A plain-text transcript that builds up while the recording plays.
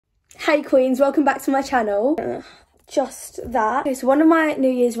Hey Queens, welcome back to my channel. Just that. Okay, so one of my New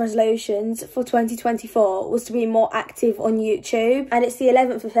Year's resolutions for 2024 was to be more active on YouTube, and it's the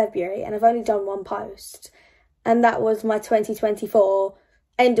 11th of February and I've only done one post, and that was my 2024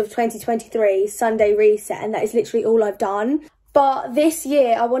 end of 2023 Sunday reset, and that is literally all I've done. But this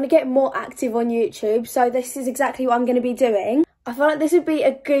year I want to get more active on YouTube, so this is exactly what I'm going to be doing. I feel like this would be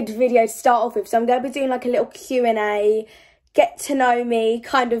a good video to start off with, so I'm going to be doing like a little Q&A, get to know me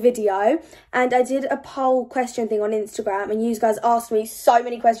kind of video. And I did a poll question thing on Instagram and you guys asked me so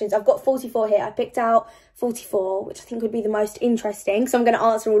many questions. I've got 44 here. I picked out 44, which I think would be the most interesting, so I'm going to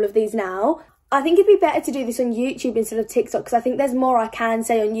answer all of these now. I think it'd be better to do this on YouTube instead of TikTok, because I think there's more I can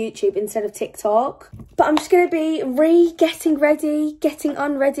say on YouTube instead of TikTok. But I'm just going to be getting ready, getting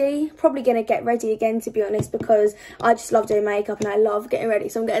unready. Probably going to get ready again, to be honest, because I just love doing makeup and I love getting ready.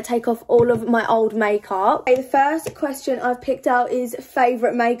 So I'm going to take off all of my old makeup. Okay, the first question I've picked out is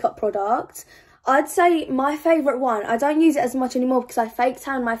favourite makeup product. I'd say my favourite one, I don't use it as much anymore because I fake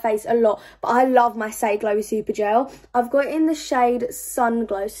tan my face a lot, but I love my Stay Glowy Super Gel. I've got it in the shade Sun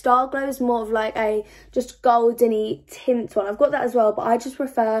Glow. Star Glow is more of like a just goldeny tint one. I've got that as well, but I just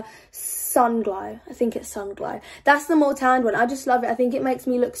prefer Sun Glow. I think it's Sun Glow. That's the more tanned one. I just love it. I think it makes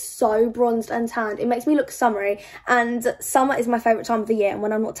me look so bronzed and tanned. It makes me look summery, and summer is my favourite time of the year, and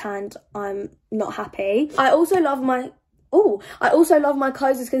when I'm not tanned, I'm not happy. I also love my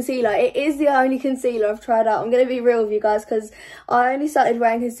Kosas concealer. It is the only concealer I've tried out. I'm going to be real with you guys, because I only started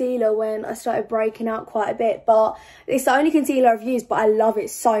wearing concealer when I started breaking out quite a bit. But it's the only concealer I've used, but I love it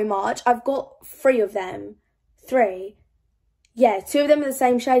so much. I've got 3 of them. 3. Yeah, 2 of them are the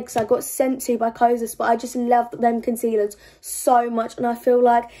same shade because I got sent to by Kosas, but I just love them concealers so much, and I feel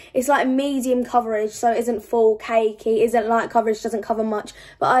like it's like medium coverage, so it isn't full cakey, isn't light coverage, doesn't cover much,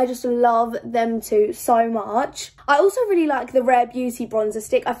 but I just love them 2 so much. I also really like the Rare Beauty bronzer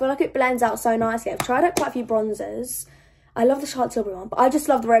stick. I feel like it blends out so nicely. I've tried out quite a few bronzers. I love the Charlotte Tilbury one, but I just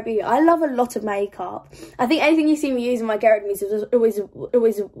love the Rare Beauty. I love a lot of makeup. I think anything you see me using my Get Ready Me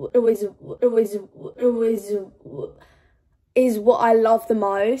is what I love the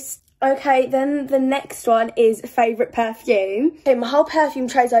most. Okay, then the next one is favourite perfume. Okay, my whole perfume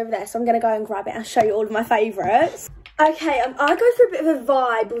tray's over there, so I'm going to go and grab it and show you all of my favourites. Okay, I go through a bit of a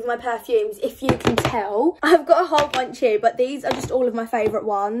vibe with my perfumes, if you can tell. I've got a whole bunch here, but these are just all of my favourite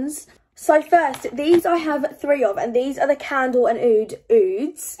ones. So first, these I have 3 of, and these are the Candle and Oud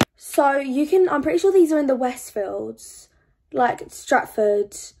Ouds. So you can, I'm pretty sure these are in the Westfields, like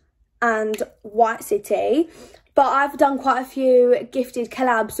Stratford and White City. But I've done quite a few gifted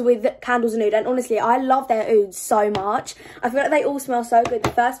collabs with Candles and Oud, and honestly, I love their ouds so much. I feel like they all smell so good. The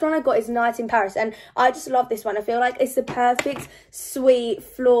first one I got is Night in Paris, and I just love this one. I feel like it's the perfect, sweet,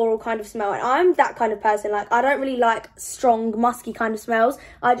 floral kind of smell. And I'm that kind of person. Like, I don't really like strong, musky kind of smells.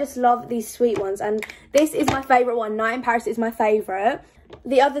 I just love these sweet ones, and this is my favourite one. Night in Paris is my favourite.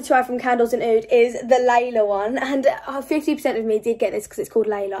 The other 2 I have from Candles and Oud is the Layla one, and 50% of me did get this because it's called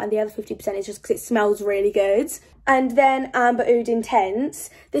Layla, and the other 50% is just because it smells really good. And then Amber Oud Intense.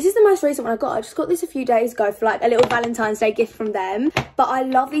 This is the most recent one I got. I just got this a few days ago for like a little Valentine's Day gift from them. But I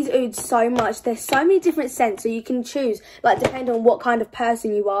love these ouds so much. There's so many different scents, so you can choose, like, depending on what kind of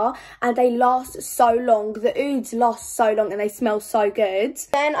person you are. And they last so long. The ouds last so long and they smell so good.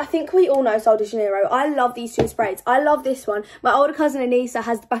 Then I think we all know Sol de Janeiro. I love these 2 sprays. I love this one. My older cousin Anissa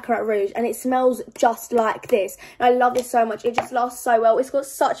has the Baccarat Rouge, and it smells just like this. And I love this so much. It just lasts so well. It's got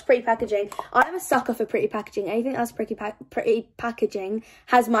such pretty packaging. I'm a sucker for pretty packaging. Anything else pretty packaging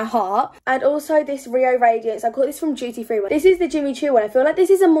has my heart. And also this Rio Radiance, I got this from Duty Free one. This is the Jimmy Choo one. I feel like this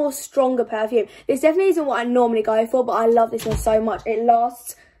is a more stronger perfume. This definitely isn't what I normally go for, but I love this one so much. It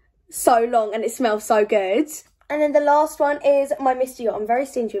lasts so long and it smells so good. And then the last one is my Misty Yacht. I'm very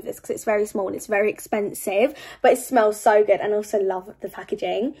stingy with this because it's very small and it's very expensive, but it smells so good, and I also love the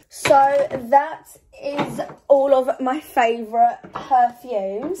packaging. So that is all of my favourite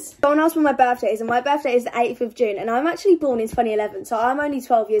perfumes. Someone asked when my birthday is, and my birthday is the 8th of June, and I'm actually born in 2011, so I'm only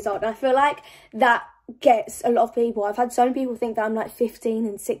 12 years old, and I feel like that gets a lot of people. I've had so many people think that I'm like 15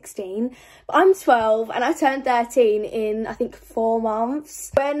 and 16, but I'm 12 and I turned 13 in I think 4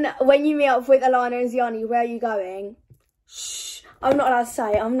 months. When you meet up with Alana and Ziani, where are you going? Shh, I'm not allowed to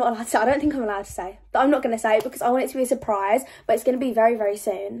say. I don't think I'm allowed to say, but I'm not going to say it because I want it to be a surprise, but it's going to be very, very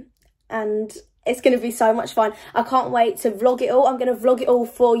soon, and it's going to be so much fun. I can't wait to vlog it all. I'm going to vlog it all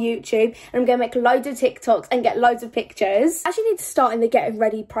for YouTube, and I'm going to make loads of TikToks and get loads of pictures. I actually need to start in the getting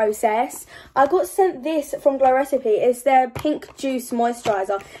ready process. I got sent this from Glow Recipe. It's their Pink Juice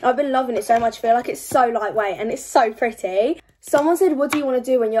Moisturiser. I've been loving it so much. I feel like it's so lightweight and it's so pretty. Someone said, what do you want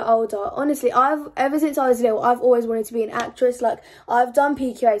to do when you're older? Honestly, ever since I was little, I've always wanted to be an actress. Like, I've done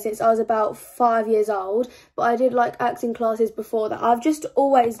PQA since I was about 5 years old, but I did like acting classes before that. I've just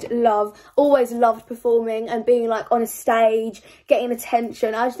always loved performing and being like on a stage, getting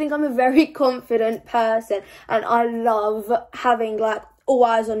attention. I just think I'm a very confident person, and I love having like all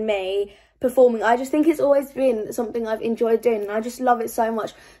eyes on me performing. I just think it's always been something I've enjoyed doing, and I just love it so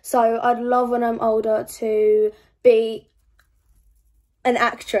much. So I'd love when I'm older to be an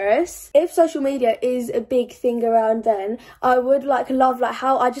actress. If social media is a big thing around then, I would love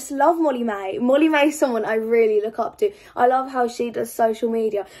how I just love Molly May. Molly May is someone I really look up to. I love how she does social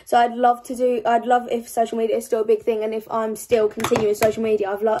media. So I'd love if social media is still a big thing, and if I'm still continuing social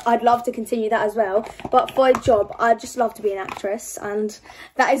media, I'd love to continue that as well. But for a job, I'd just love to be an actress, and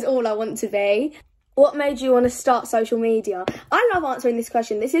that is all I want to be. What made you want to start social media? I love answering this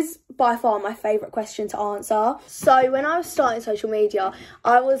question. This is by far my favourite question to answer. So when I was starting social media,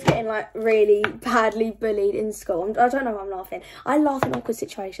 I was getting like really badly bullied in school. I don't know why I'm laughing. I laugh in awkward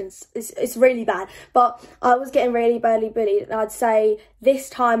situations. It's really bad. But I was getting really badly bullied. And I'd say this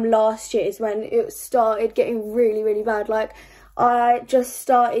time last year is when it started getting really, really bad. Like, I just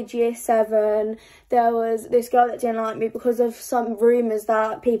started year 7. There was this girl that didn't like me because of some rumours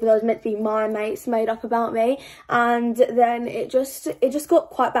that people that was meant to be my mates made up about me, and then it just got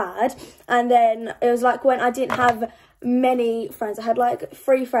quite bad. And then it was like when I didn't have many friends, I had like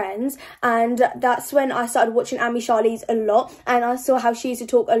 3 friends, and that's when I started watching Amy Charlize a lot, and I saw how she used to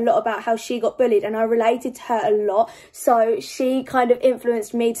talk a lot about how she got bullied, and I related to her a lot. So she kind of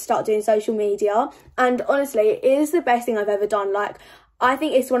influenced me to start doing social media, and honestly it is the best thing I've ever done. Like, I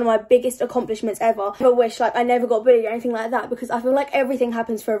think it's one of my biggest accomplishments ever. I wish like I never got bullied or anything like that, because I feel like everything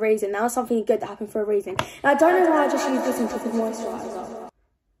happens for a reason. That was something good that happened for a reason. And I don't know why I just used this instead moisturiser.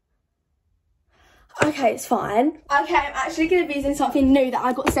 Okay, it's fine. Okay, I'm actually going to be using something new that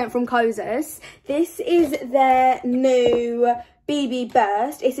I got sent from Kosas. This is their new BB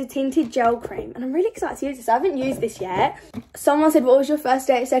Burst. It's a tinted gel cream, and I'm really excited to use this. I haven't used this yet. Someone said, what was your first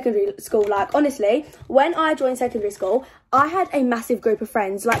day at secondary school like? Honestly, when I joined secondary school, I had a massive group of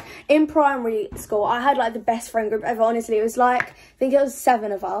friends. Like, in primary school, I had like the best friend group ever. Honestly, it was like, I think it was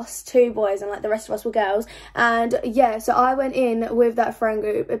 7 of us, 2 boys, and like the rest of us were girls. And yeah, so I went in with that friend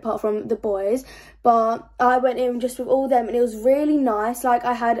group apart from the boys, but I went in just with all them, and it was really nice. Like,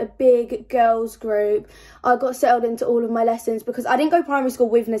 I had a big girls group. I got settled into all of my lessons because I didn't go primary school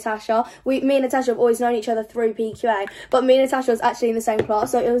with Natasha. Me and Natasha have always known each other through PQA, but me and Natasha was actually in the same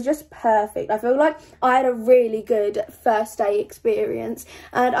class, so it was just perfect. I feel like I had a really good first day experience,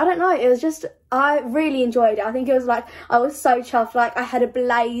 and I don't know, it was just, I really enjoyed it. I think it was like, I was so chuffed. Like, I had a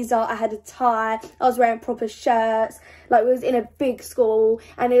blazer, I had a tie, I was wearing proper shirts. Like, we was in a big school,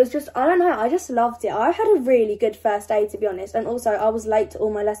 and it was just, I don't know, I just loved it. I had a really good first day, to be honest. And also, I was late to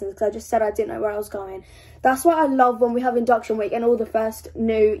all my lessons because I just said I didn't know where I was going. That's why I love when we have induction week and all the first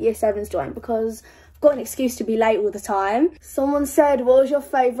new year 7s join, because I've got an excuse to be late all the time. Someone said, what was your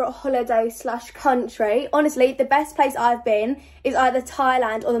favourite holiday / country? Honestly, the best place I've been is either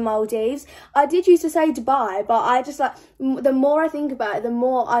Thailand or the Maldives. I did used to say Dubai, but I just like, the more I think about it, the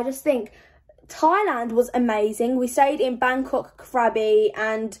more I just think Thailand was amazing. We stayed in Bangkok, Krabi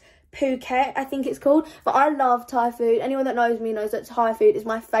and Phuket, I think it's called. But I love Thai food. Anyone that knows me knows that Thai food is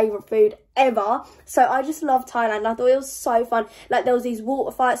my favourite food ever. So I just love Thailand. I thought it was so fun. Like, there was these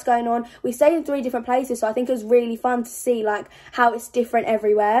water fights going on. We stayed in 3 different places, so I think it was really fun to see like how it's different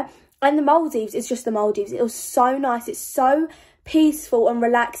everywhere. And the Maldives is just the Maldives. It was so nice. It's so peaceful and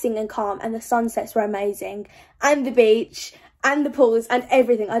relaxing and calm, and the sunsets were amazing, and the beach and the pools and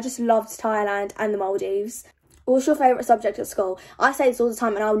everything. I just loved Thailand and the Maldives. What's your favourite subject at school? I say this all the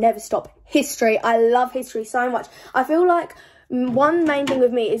time and I'll never stop. History. I love history so much. I feel like one main thing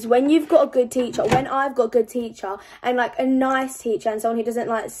with me is when you've got a good teacher, when I've got a good teacher and like a nice teacher and someone who doesn't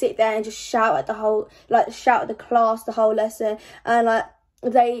like sit there and just shout at the whole, like shout at the class the whole lesson, and like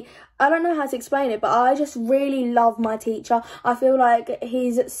I don't know how to explain it, but I just really love my teacher. I feel like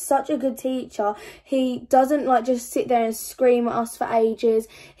he's such a good teacher. He doesn't like just sit there and scream at us for ages.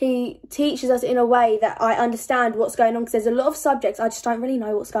 He teaches us in a way that I understand what's going on, because there's a lot of subjects I just don't really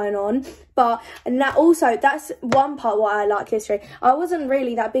know what's going on. But and that also, that's one part why I like history. I wasn't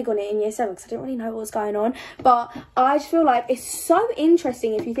really that big on it in year 7 because I didn't really know what was going on. But I just feel like it's so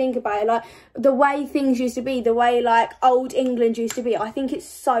interesting if you think about it, like the way things used to be, the way like old England used to be. I think it's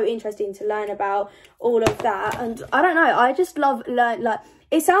so interesting to learn about all of that. And I don't know, I just love like,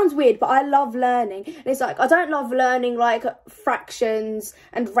 it sounds weird, but I love learning. And it's like, I don't love learning like fractions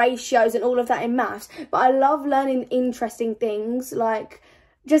and ratios and all of that in maths, but I love learning interesting things, like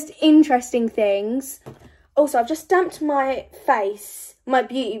just interesting things. Also, I've just stamped my face, my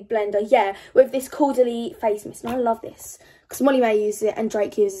beauty blender, yeah, with this Caudalie face mist, and I love this. Because Molly May uses it and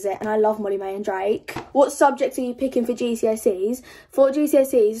Drake uses it, and I love Molly May and Drake. What subjects are you picking for GCSEs? For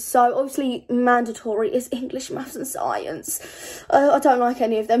GCSEs, so obviously mandatory is English, maths and science. I don't like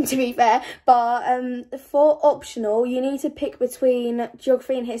any of them, to be fair. But for optional, you need to pick between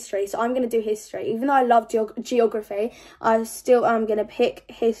geography and history. So I'm going to do history. Even though I love geography, I still am going to pick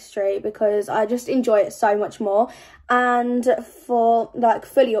history because I just enjoy it so much more. And for like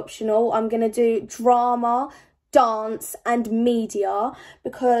fully optional, I'm going to do drama, dance and media,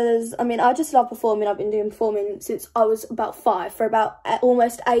 because I mean I just love performing. I've been doing performing since I was about 5 for about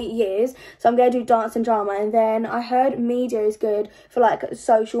almost 8 years, so I'm going to do dance and drama. And then I heard media is good for like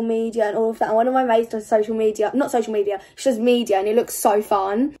social media and all of that, and one of my mates does social media, not social media, she does media, and it looks so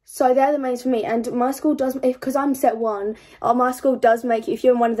fun. So they're the mains for me. And my school does, because I'm set 1, my school does make you, if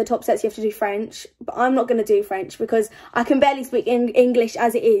you're in one of the top sets, you have to do French, but I'm not going to do French because I can barely speak English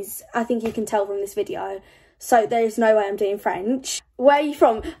as it is. I think you can tell from this video. So there's no way I'm doing French. Where are you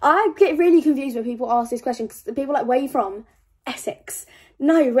from? I get really confused when people ask this question, because people are like, where are you from? Essex.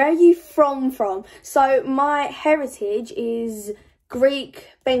 No, where are you from? So my heritage is Greek,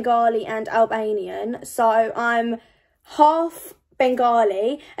 Bengali and Albanian. So I'm half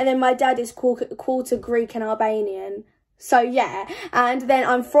Bengali, and then my dad is quarter Greek and Albanian. So yeah, and then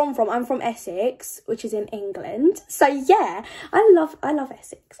I'm from Essex, which is in England. So yeah, I love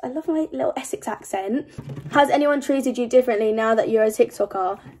Essex. I love my little Essex accent. Has anyone treated you differently now that you're a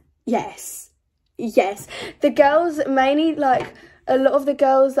TikToker? Yes. The girls, mainly like a lot of the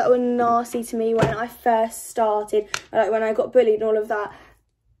girls that were nasty to me when I first started, like when I got bullied and all of that,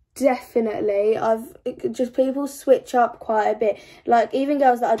 definitely people switch up quite a bit. Like even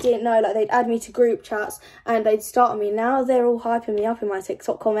girls that I didn't know, like they'd add me to group chats and they'd start me. Now they're all hyping me up in my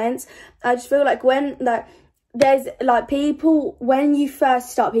TikTok comments. I just feel like when like there's like people, when you first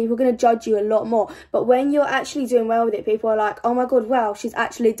start, people are going to judge you a lot more, but when you're actually doing well with it, people are like, oh my god, wow, she's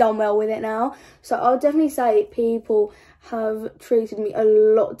actually done well with it now. So I'll definitely say people have treated me a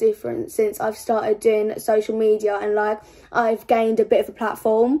lot different since I've started doing social media, and like I've gained a bit of a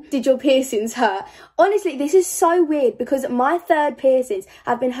platform. Did your piercings hurt? Honestly, this is so weird because my 3rd piercings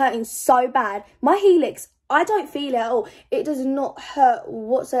have been hurting so bad. My helix, I don't feel it at all. It does not hurt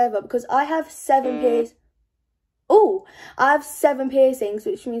whatsoever because I have 7 piercings. Oh, I have 7 piercings,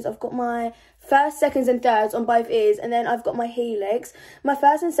 which means I've got my 1st, 2nd and 3rds on both ears, and then I've got my helix. My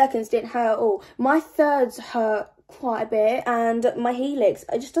 1st and 2nds didn't hurt at all. My 3rds hurt quite a bit, and my helix,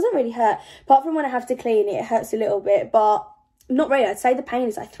 it just doesn't really hurt. Apart from when I have to clean it, it hurts a little bit, but not really. I'd say the pain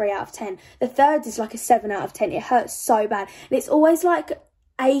is like 3 out of 10. The 3rds is like a 7 out of 10. It hurts so bad, and it's always like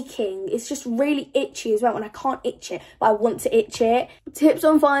aching. It's just really itchy as well, and I can't itch it, but I want to itch it. Tips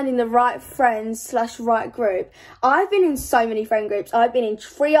on finding the right friends / right group. I've been in so many friend groups. I've been in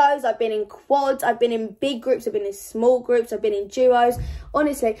trios, I've been in quads, I've been in big groups, I've been in small groups, I've been in duos.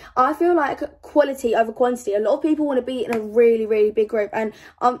 Honestly, I feel like quality over quantity. A lot of people want to be in a really, really big group, and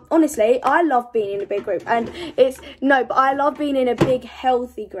honestly, I love being in a big group, and but I love being in a big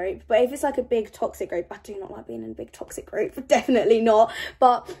healthy group. But if it's like a big toxic group, I do not like being in a big toxic group. Definitely not.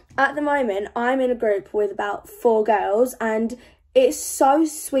 But at the moment, I'm in a group with about 4 girls, and it's so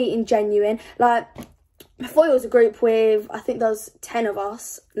sweet and genuine. Like, before it was a group with, I think there was 10 of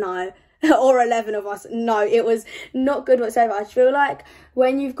us. No. Or 11 of us. No, it was not good whatsoever. I feel like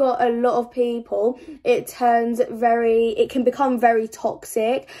when you've got a lot of people, it can become very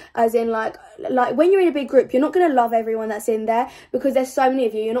toxic, as in like when you're in a big group, you're not going to love everyone that's in there because there's so many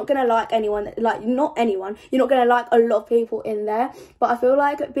of you. You're not going to like anyone, not anyone. You're not going to like a lot of people in there. But I feel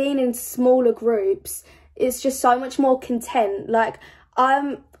like being in smaller groups, it's just so much more content. Like,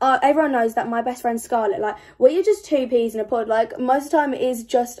 everyone knows that my best friend Scarlett, like, we're just 2 peas in a pod. Like, most of the time it is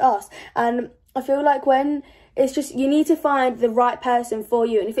just us, and I feel like when it's just, you need to find the right person for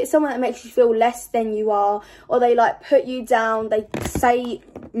you. And if it's someone that makes you feel less than you are, or they like put you down, they say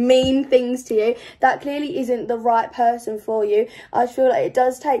mean things to you, that clearly isn't the right person for you. I feel like it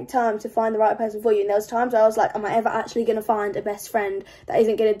does take time to find the right person for you, and there was times where I was like, am I ever actually going to find a best friend that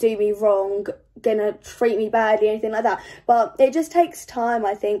isn't going to do me wrong, gonna treat me badly, anything like that? But it just takes time,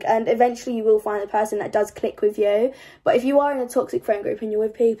 I think, and eventually you will find the person that does click with you. But if you are in a toxic friend group and you're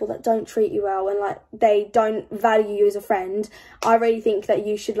with people that don't treat you well and like they don't value you as a friend, I really think that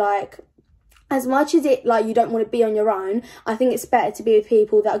you should, like, as much as it, like, you don't want to be on your own, I think it's better to be with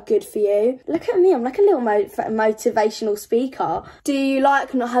people that are good for you. Look at me, I'm like a little motivational speaker. Do you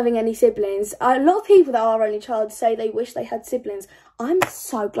like not having any siblings? A lot of people that are only child say they wish they had siblings. I'm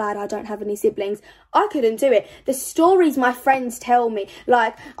so glad I don't have any siblings. I couldn't do it. The stories my friends tell me,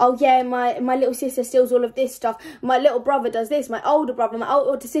 like, oh yeah, my little sister steals all of this stuff, my little brother does this, my older brother, my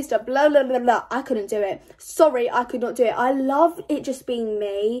older sister, blah, blah, blah, blah. I couldn't do it. Sorry, I could not do it. I love it just being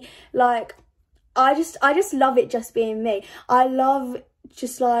me. Like, I just love it just being me. I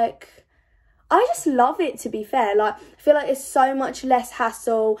just love it, to be fair. Like, I feel like it's so much less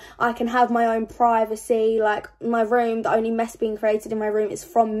hassle. I can have my own privacy. Like, my room, the only mess being created in my room is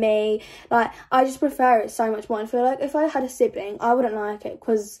from me. Like, I just prefer it so much more. And I feel like if I had a sibling, I wouldn't like it,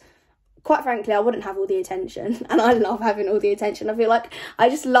 because quite frankly, I wouldn't have all the attention. And I love having all the attention. I feel like I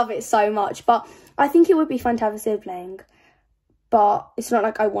just love it so much. But I think it would be fun to have a sibling. But it's not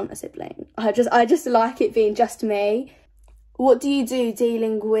like I want a sibling. I just like it being just me. What do you do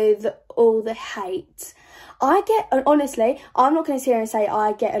dealing with all the hate? Honestly, I'm not going to sit here and say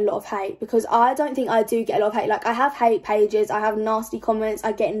I get a lot of hate, because I don't think I do get a lot of hate. Like, I have hate pages, I have nasty comments,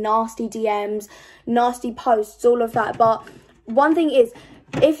 I get nasty DMs, nasty posts, all of that. But one thing is,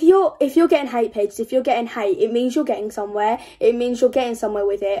 if you're getting hate pages, if you're getting hate, it means you're getting somewhere. It means you're getting somewhere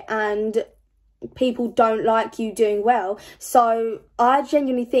with it, and people don't like you doing well. So I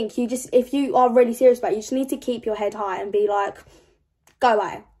genuinely think if you are really serious about it, you just need to keep your head high and be like, go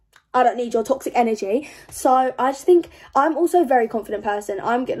away, I don't need your toxic energy. So I just think I'm also a very confident person.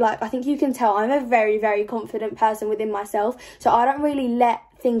 I think you can tell I'm a very, very confident person within myself. So I don't really let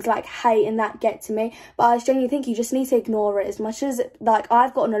things like hate and that get to me. But I genuinely think you just need to ignore it. As much as, like,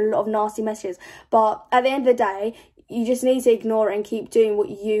 I've gotten a lot of nasty messages, but at the end of the day, you just need to ignore it and keep doing what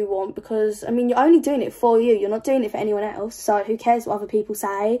you want, because, I mean, you're only doing it for you. You're not doing it for anyone else. So who cares what other people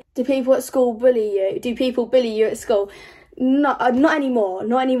say? Do people at school bully you? Do people bully you at school? No, not anymore.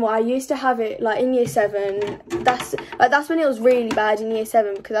 Not anymore. I used to have it, like, in year 7. That's when it was really bad, in year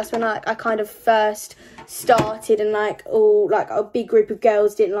 7, because that's when I kind of first started, and like a big group of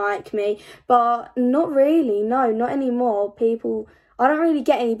girls didn't like me. But not really. No, not anymore. I don't really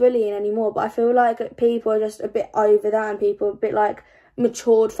get any bullying anymore, but I feel like people are just a bit over that, and people are a bit, like,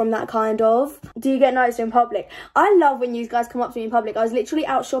 matured from that kind of. Do you get noticed in public? I love when you guys come up to me in public. I was literally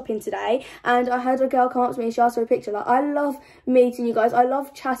out shopping today, and I had a girl come up to me and she asked for a picture. Like, I love meeting you guys. I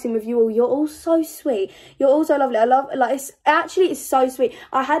love chatting with you all. You're all so sweet. You're all so lovely. I love, like, it's so sweet.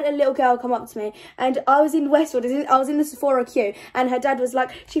 I had a little girl come up to me, and I was in Westwood. I was in the Sephora queue, and her dad was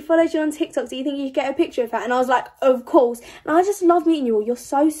like, she follows you on TikTok, do you think you could get a picture of her? And I was like, of course. And I just love meeting you all. You're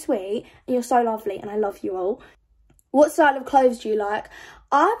so sweet, and you're so lovely, and I love you all. What style of clothes do you like?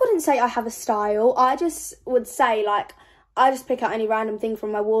 I wouldn't say I have a style. I just would say, like, I just pick out any random thing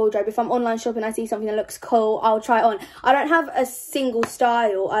from my wardrobe. If I'm online shopping, I see something that looks cool, I'll try it on. I don't have a single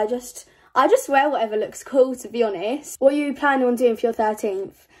style. I just wear whatever looks cool, to be honest. What are you planning on doing for your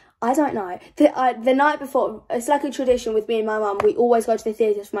 13th? I don't know. The night before, it's like a tradition with me and my mum. We always go to the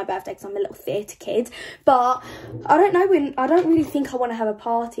theatres for my birthday, because I'm a little theatre kid. But I don't know, I don't really think I want to have a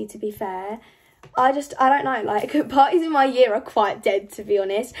party, to be fair. I don't know, like, parties in my year are quite dead, to be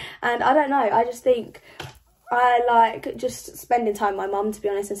honest. And I don't know, I just think I like just spending time with my mum, to be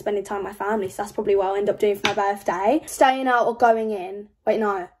honest, and spending time with my family. So that's probably what I'll end up doing for my birthday. Staying out or going in? Wait,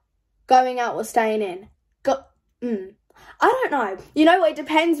 no. Going out or staying in? I don't know. You know what? It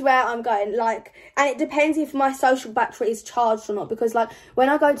depends where I'm going. Like, and it depends if my social battery is charged or not. Because, like, when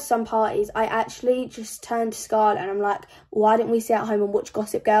I go to some parties, I actually just turn to Scarlett and I'm like, why didn't we sit at home and watch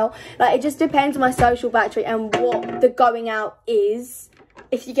Gossip Girl? Like, it just depends on my social battery and what the going out is,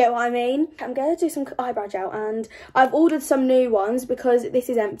 if you get what I mean. I'm going to do some eyebrow gel, and I've ordered some new ones because this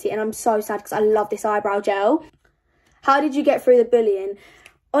is empty, and I'm so sad because I love this eyebrow gel. How did you get through the bullying?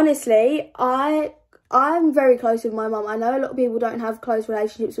 Honestly, I'm very close with my mum. I know a lot of people don't have close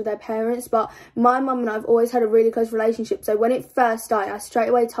relationships with their parents, but my mum and I have always had a really close relationship. So when it first started, I straight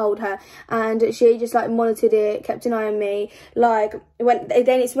away told her, and she just, like, monitored it, kept an eye on me. Like,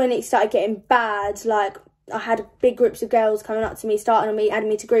 it's when it started getting bad. Like, I had big groups of girls coming up to me, starting on me, adding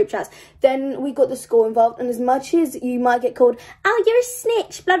me to group chats. Then we got the school involved, and as much as you might get called, oh, you're a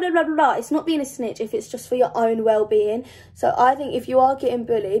snitch, blah, blah, blah, blah, blah, it's not being a snitch if it's just for your own well-being. So I think if you are getting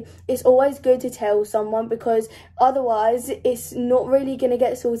bullied, it's always good to tell someone, because otherwise it's not really going to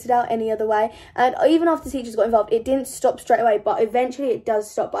get sorted out any other way. And even after teachers got involved, it didn't stop straight away, but eventually it does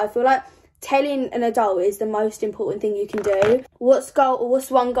stop. But I feel like telling an adult is the most important thing you can do. What's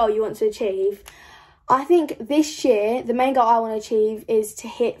one goal you want to achieve? I think this year, the main goal I want to achieve is to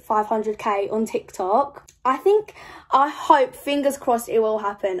hit 500k on TikTok. I hope, fingers crossed, it will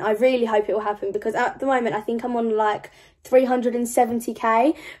happen. I really hope it will happen, because at the moment, I think I'm on like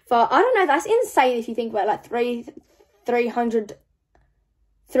 370k. But I don't know, that's insane if you think about it, like 300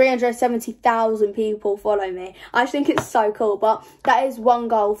 370,000 people follow me. I just think it's so cool. But that is one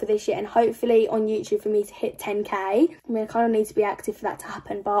goal for this year, and hopefully on YouTube for me to hit 10k. I mean, I kind of need to be active for that to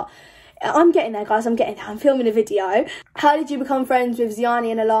happen, but I'm getting there, guys. I'm getting there. I'm filming a video. How did you become friends with Ziani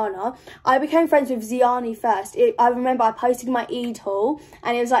and Alana? I became friends with Ziani first. I remember I posted my Eid haul,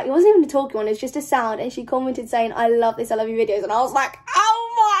 and it was like, it wasn't even a talking one, it was just a sound, and she commented saying, I love this, I love your videos, and I was like, oh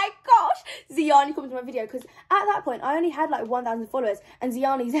my gosh, Ziani commented my video, because at that point I only had like 1,000 followers, and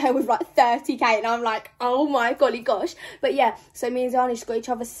Ziani's there with like 30k, and I'm like, oh my golly gosh. But yeah, so me and Ziani just got each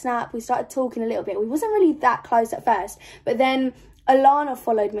other's snap. We started talking a little bit. We wasn't really that close at first, but then Alana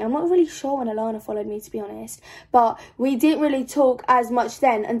followed me. I'm not really sure when Alana followed me, to be honest, but we didn't really talk as much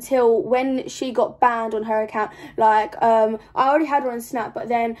then until when she got banned on her account. Like, I already had her on Snap, but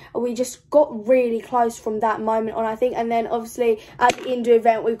then we just got really close from that moment on, I think. And then obviously at the India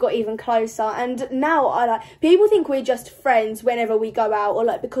event, we got even closer. And now people think we're just friends whenever we go out, or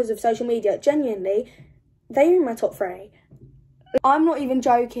like because of social media. Genuinely, they are in my top 3. I'm not even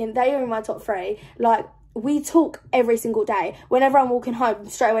joking. They are in my top 3. Like, we talk every single day. Whenever I'm walking home,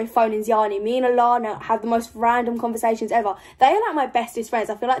 straight away phoning Ziani. Me and Alana have the most random conversations ever. They are like my bestest friends.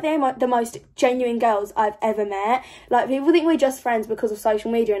 I feel like they're the most genuine girls I've ever met. Like, people think we're just friends because of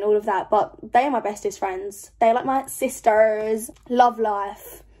social media and all of that, but they are my bestest friends. They're like my sisters. Love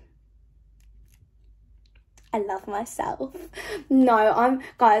life. I love myself. No,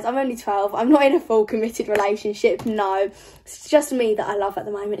 guys, I'm only 12. I'm not in a full committed relationship. No, it's just me that I love at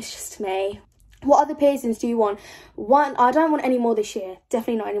the moment. It's just me. What other piercings do you want? I don't want any more this year.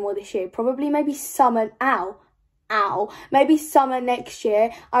 Definitely not any more this year. Probably maybe summer. Ow. Maybe summer next year.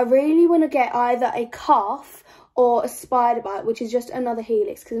 I really want to get either a cuff or a spider bite, which is just another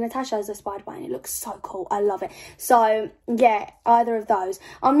helix, because Natasha has a spider bite and it looks so cool. I love it. So yeah, either of those.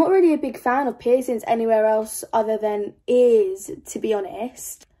 I'm not really a big fan of piercings anywhere else other than ears, to be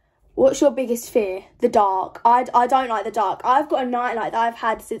honest. What's your biggest fear? The dark. I don't like the dark. I've got a nightlight that I've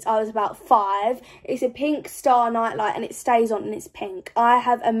had since I was about 5. It's a pink star nightlight and it stays on and it's pink. I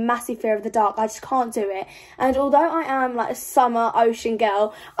have a massive fear of the dark. I just can't do it. And although I am like a summer ocean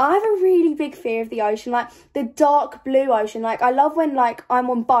girl, I have a really big fear of the ocean. Like the dark blue ocean. Like I love when like I'm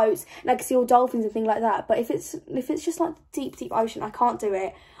on boats and I can see all dolphins and things like that. But if it's just like deep ocean, I can't do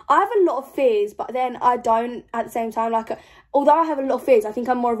it. I have a lot of fears, but then I don't at the same time. Like, although I have a lot of fears, I think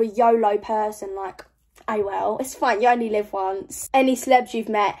I'm more of a YOLO person. Like, oh well, it's fine. You only live once. Any celebs you've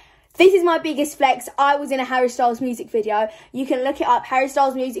met? This is my biggest flex. I was in a Harry Styles music video. You can look it up. Harry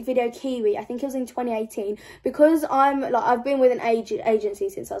Styles music video Kiwi. I think it was in 2018. Because I've been with an agency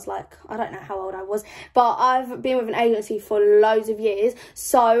since I was like, I don't know how old I was, but I've been with an agency for loads of years.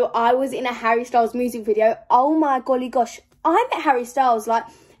 So I was in a Harry Styles music video. Oh my golly gosh. I met Harry Styles like,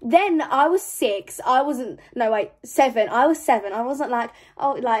 then I was 6. I wasn't, no wait, 7. I was 7. I wasn't like,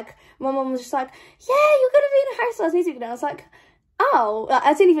 oh, like, my mum was just like, yeah, you're going to be in a Harry Styles music video. I was like, oh, like,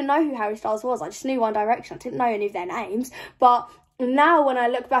 I didn't even know who Harry Styles was. I just knew One Direction. I didn't know any of their names. But now when I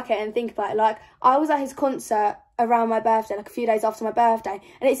look back at it and think about it, like, I was at his concert around my birthday, like a few days after my birthday.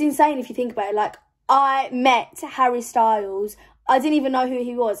 And it's insane if you think about it. Like, I met Harry Styles. I didn't even know who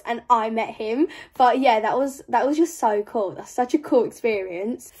he was and I met him. But yeah, that was just so cool. That's such a cool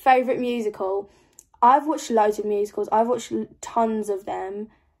experience. Favourite musical? I've watched loads of musicals. I've watched tons of them.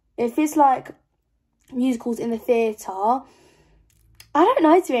 If it's like musicals in the theatre, I don't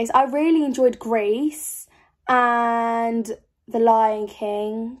know, to be honest. I really enjoyed Grease and The Lion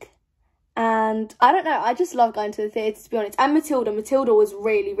King. And I don't know, I just love going to the theatre, to be honest. And Matilda. Matilda was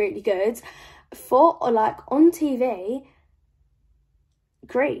really, really good. Like on TV,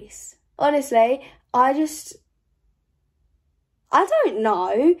 Grease. Honestly, I don't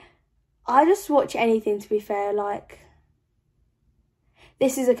know. I just watch anything, to be fair. Like,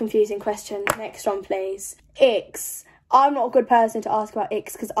 this is a confusing question. Next one, please. Icks. I'm not a good person to ask about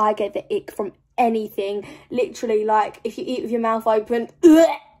icks because I get the ick from anything. Literally, like, if you eat with your mouth open,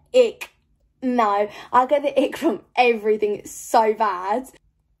 ick. No, I get the ick from everything. It's so bad.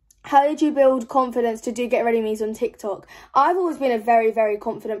 How did you build confidence to do Get Ready Me's on TikTok? I've always been a very, very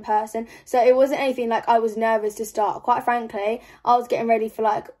confident person. So it wasn't anything like I was nervous to start. Quite frankly, I was getting ready for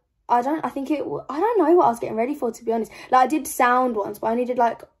like, I don't know what I was getting ready for, to be honest. Like I did sound ones, but I only did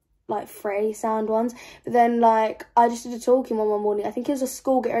like 3 sound ones. But then like I just did a talking one morning. I think it was a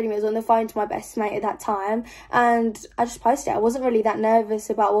school Get Ready Me. I was on the phone to my best mate at that time and I just posted it. I wasn't really that nervous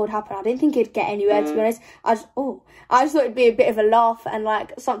about what would happen. I didn't think it'd get anywhere, to be honest. I just thought it'd be a bit of a laugh and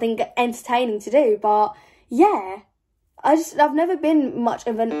like something entertaining to do. But yeah, I've never been much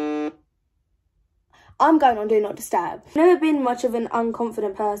of an I'm going on Do Not Disturb. I've never been much of an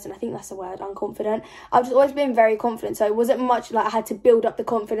unconfident person. I think that's the word, unconfident. I've just always been very confident, so it wasn't much like I had to build up the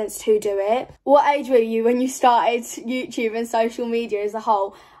confidence to do it. What age were you when you started YouTube and social media as a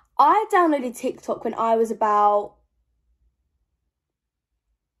whole? I downloaded TikTok when I was about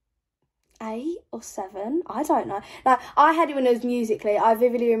 8 or 7, I don't know. Like, I had it when it was Musical.ly. I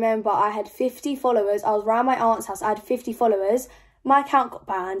vividly remember I had 50 followers. I was around my aunt's house. I had 50 followers. My account got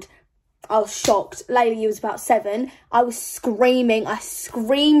banned. I was shocked. Layla, you was about 7. I was screaming. I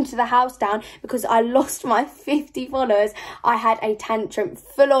screamed the house down because I lost my 50 followers. I had a tantrum,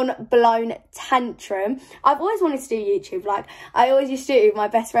 full-on blown tantrum. I've always wanted to do YouTube. Like, I always used to do it with my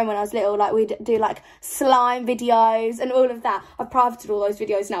best friend when I was little. Like, we'd do like slime videos and all of that. I've privated all those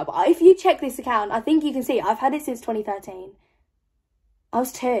videos now. But if you check this account, I think you can see I've had it since 2013. I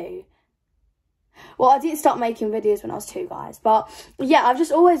was 2. Well, I didn't start making videos when I was 2, guys, but yeah, I've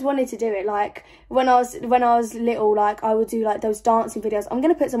just always wanted to do it. Like when I was little, like I would do like those dancing videos. I'm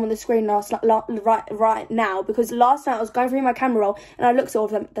gonna put some on the screen right now, because last night I was going through my camera roll and I looked at all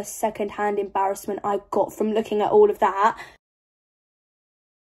of them. The second-hand embarrassment I got from looking at all of that.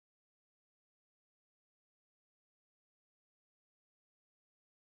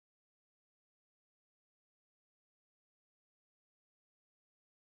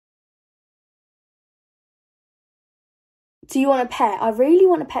 Do you want a pet? I really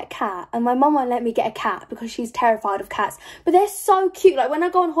want a pet cat, and my mum won't let me get a cat because she's terrified of cats. But they're so cute. Like when I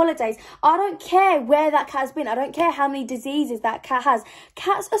go on holidays, I don't care where that cat has been. I don't care how many diseases that cat has.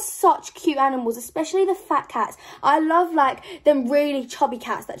 Cats are such cute animals, especially the fat cats. I love like them really chubby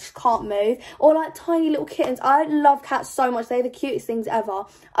cats that just can't move, or like tiny little kittens. I love cats so much. They're the cutest things ever.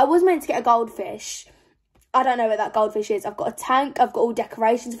 I was meant to get a goldfish. I don't know where that goldfish is. I've got a tank. I've got all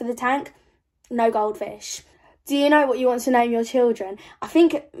decorations for the tank. No goldfish. Do you know what you want to name your children? I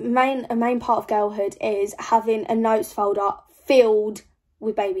think a main part of girlhood is having a notes folder filled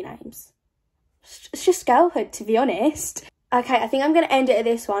with baby names. It's just girlhood, to be honest. Okay, I think I'm going to end it at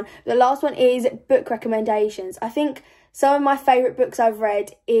this one. The last one is book recommendations. I think some of my favourite books I've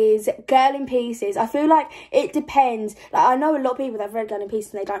read is Girl in Pieces. I feel like it depends. Like, I know a lot of people that have read Girl in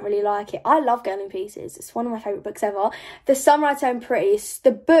Pieces and they don't really like it. I love Girl in Pieces. It's one of my favourite books ever. The Summer I Turned Pretty,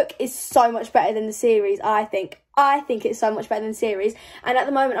 the book is so much better than the series, I think. I think it's so much better than the series. And at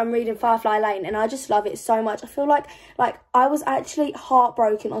the moment, I'm reading Firefly Lane and I just love it so much. I feel like I was actually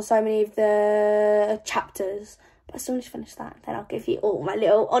heartbroken on so many of the chapters. But I still need to finish that. Then I'll give you all my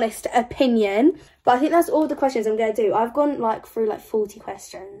little honest opinion. But I think that's all the questions I'm going to do. I've gone like through like 40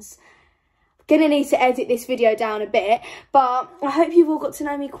 questions. I'm going to need to edit this video down a bit. But I hope you've all got to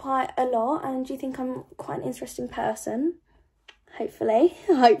know me quite a lot. And you think I'm quite an interesting person. Hopefully.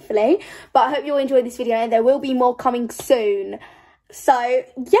 But I hope you all enjoyed this video. And there will be more coming soon. So,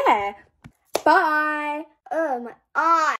 yeah. Bye. Oh my eye.